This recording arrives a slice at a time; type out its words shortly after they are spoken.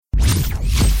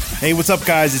Hey, what's up,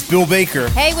 guys? It's Bill Baker.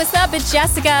 Hey, what's up? It's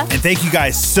Jessica. And thank you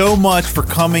guys so much for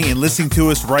coming and listening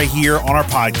to us right here on our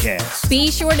podcast.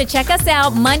 Be sure to check us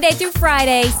out Monday through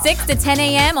Friday, 6 to 10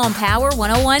 a.m. on Power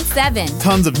 101.7.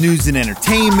 Tons of news and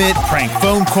entertainment, prank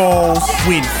phone calls,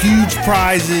 win huge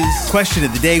prizes, question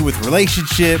of the day with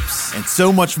relationships, and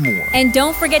so much more. And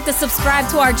don't forget to subscribe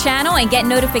to our channel and get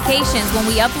notifications when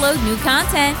we upload new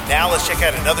content. Now let's check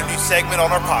out another new segment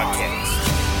on our podcast.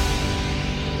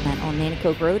 On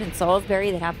Nanticoke Road in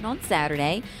Salisbury that happened on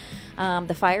Saturday.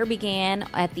 The fire began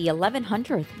at the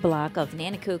 1100th block of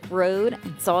Nanticoke Road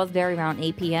in Salisbury around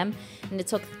 8 p.m. and it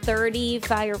took 30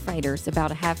 firefighters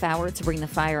about a half hour to bring the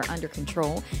fire under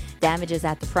control. Damages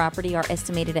at the property are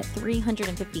estimated at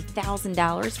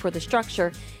 $350,000 for the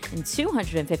structure and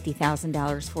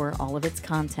 $250,000 for all of its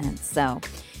contents. So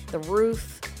the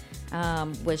roof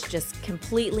was just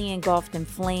completely engulfed in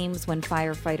flames when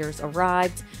firefighters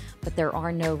arrived, but there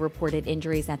are no reported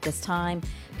injuries at this time.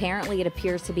 Apparently, it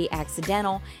appears to be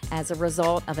accidental as a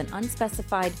result of an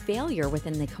unspecified failure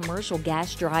within the commercial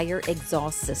gas dryer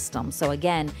exhaust system. So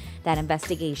again, that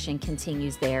investigation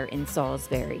continues there in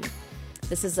Salisbury.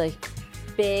 This is a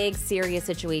big, serious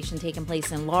situation taking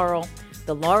place in Laurel.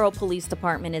 The Laurel Police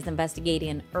Department is investigating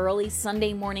an early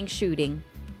Sunday morning shooting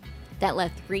that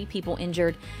left 3 people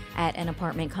injured at an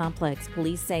apartment complex.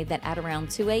 Police say that at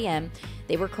around 2 a.m.,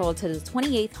 they were called to the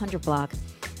 2800 block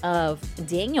of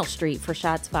Daniel Street for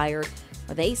shots fired,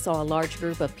 where they saw a large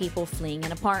group of people fleeing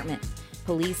an apartment.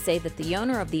 Police say that the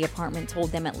owner of the apartment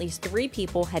told them at least 3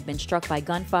 people had been struck by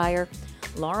gunfire.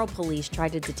 Laurel police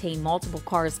tried to detain multiple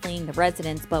cars fleeing the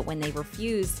residence, but when they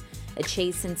refused, a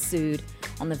chase ensued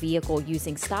on the vehicle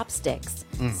using stop sticks.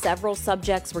 Several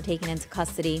subjects were taken into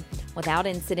custody without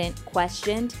incident,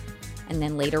 questioned, and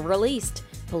then later released.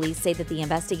 Police say that the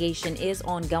investigation is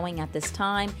ongoing at this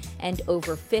time, and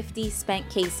over 50 spent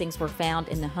casings were found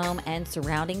in the home and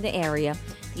surrounding the area.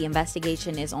 The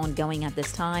investigation is ongoing at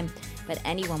this time, but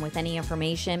anyone with any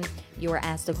information, you are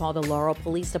asked to call the Laurel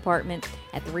Police Department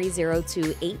at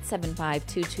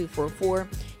 302-875-2244.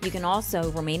 You can also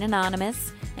remain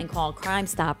anonymous and call Crime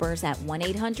Stoppers at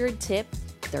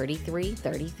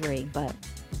 1-800-TIP-3333. But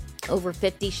over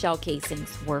 50 shell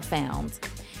casings were found.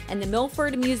 And the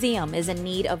Milford Museum is in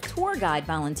need of tour guide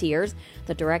volunteers.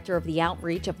 The director of the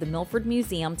outreach of the Milford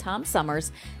Museum, Tom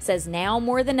Summers, says now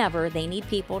more than ever they need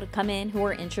people to come in who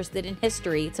are interested in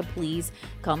history to please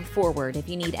come forward. If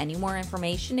you need any more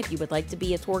information, if you would like to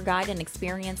be a tour guide and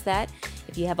experience that,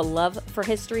 if you have a love for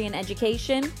history and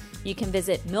education, you can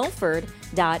visit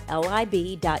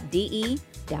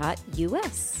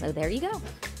milford.lib.de.us. So there you go.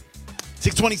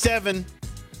 627.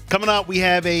 Coming up, we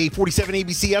have a 47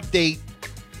 ABC update.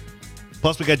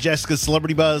 Plus, we got Jessica's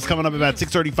Celebrity Buzz coming up about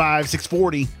 6:35,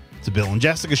 6:40. It's a Bill and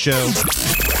Jessica show.